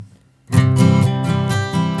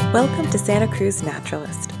Welcome to Santa Cruz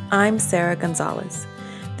Naturalist. I'm Sarah Gonzalez.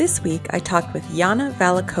 This week I talked with Jana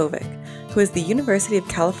Valakovic, who is the University of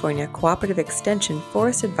California Cooperative Extension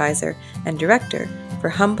Forest Advisor and Director for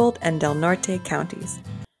Humboldt and Del Norte counties.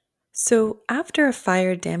 So, after a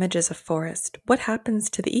fire damages a forest, what happens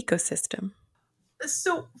to the ecosystem?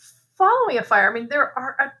 So following a fire, there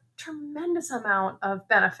are a tremendous amount of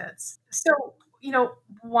benefits. So,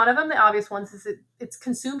 one of them, the obvious ones, is it's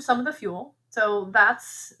consumed some of the fuel. So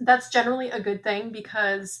that's generally a good thing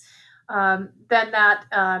because then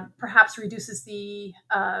that perhaps reduces the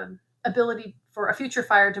ability for a future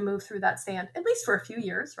fire to move through that stand, at least for a few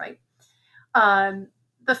years, right?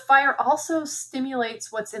 The fire also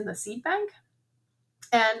stimulates what's in the seed bank.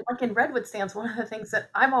 And like in redwood stands, one of the things that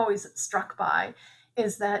I'm always struck by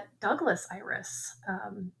is that Douglas iris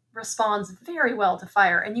responds very well to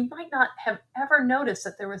fire. And you might not have ever noticed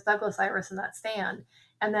that there was Douglas iris in that stand.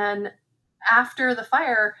 And then after the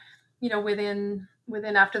fire, within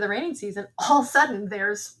after the rainy season, all of a sudden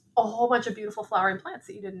there's a whole bunch of beautiful flowering plants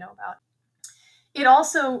that you didn't know about. It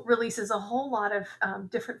also releases a whole lot of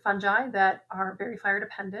different fungi that are very fire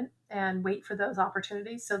dependent and wait for those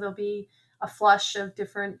opportunities. So there'll be a flush of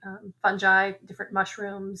different fungi, different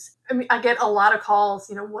mushrooms. I get a lot of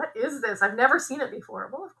calls, what is this? I've never seen it before.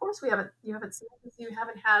 Well, of course you haven't seen it because you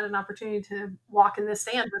haven't had an opportunity to walk in this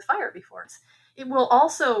stand with fire before. It will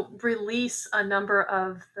also release a number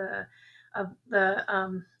of the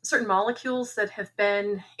certain molecules that have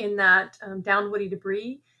been in that down woody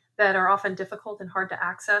debris that are often difficult and hard to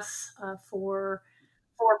access for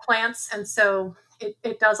plants. And so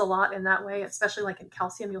it does a lot in that way, especially like in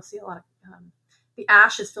calcium. You'll see a lot of the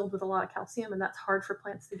ash is filled with a lot of calcium, and that's hard for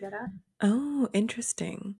plants to get at. Oh,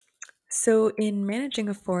 interesting. So, in managing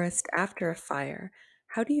a forest after a fire,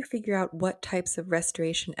 how do you figure out what types of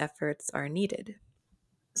restoration efforts are needed?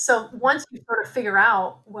 So once you sort of figure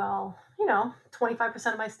out, well,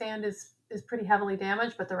 25% of my stand is pretty heavily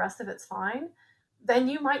damaged, but the rest of it's fine, then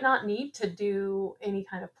you might not need to do any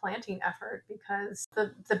kind of planting effort because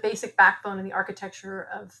the basic backbone and the architecture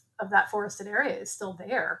of that forested area is still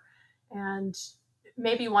there. And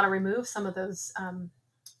maybe you want to remove some of those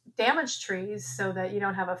damaged trees so that you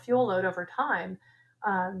don't have a fuel load over time.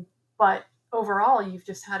 But overall, you've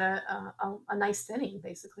just had a nice thinning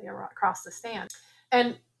basically across the stand.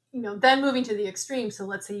 And then moving to the extreme. So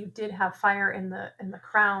let's say you did have fire in the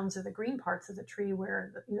crowns or the green parts of the tree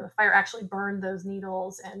where the fire actually burned those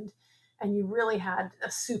needles and you really had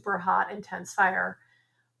a super hot, intense fire.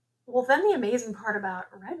 Well, then the amazing part about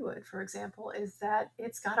redwood, for example, is that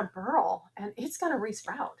it's got a burl and it's going to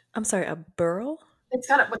resprout. I'm sorry, a burl? It's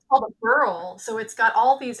got what's called a burl. So it's got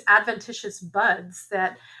all these adventitious buds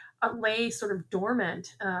that lay sort of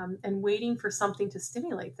dormant and waiting for something to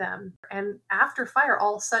stimulate them. And after fire,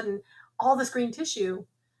 all of a sudden, all this green tissue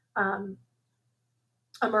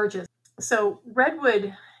emerges. So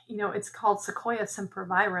redwood, it's called Sequoia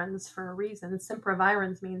sempervirens for a reason.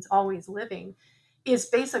 Sempervirens means always living, is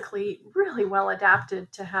basically really well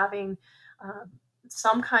adapted to having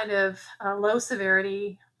some kind of low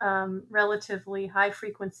severity, relatively high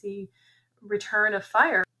frequency return of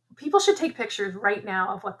fire. People should take pictures right now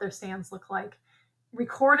of what their stands look like.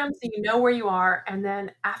 Record them so you know where you are. And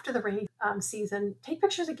then after the rainy season, take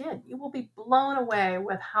pictures again. You will be blown away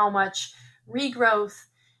with how much regrowth,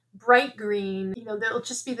 bright green, there'll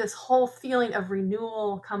just be this whole feeling of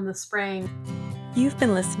renewal come the spring. You've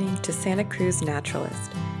been listening to Santa Cruz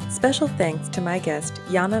Naturalist. Special thanks to my guest,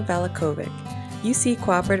 Jana Valakovic, UC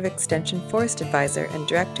Cooperative Extension Forest Advisor and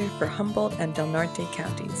Director for Humboldt and Del Norte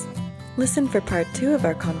counties. Listen for part 2 of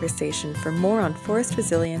our conversation for more on forest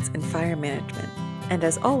resilience and fire management. And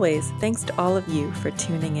as always, thanks to all of you for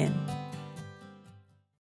tuning in.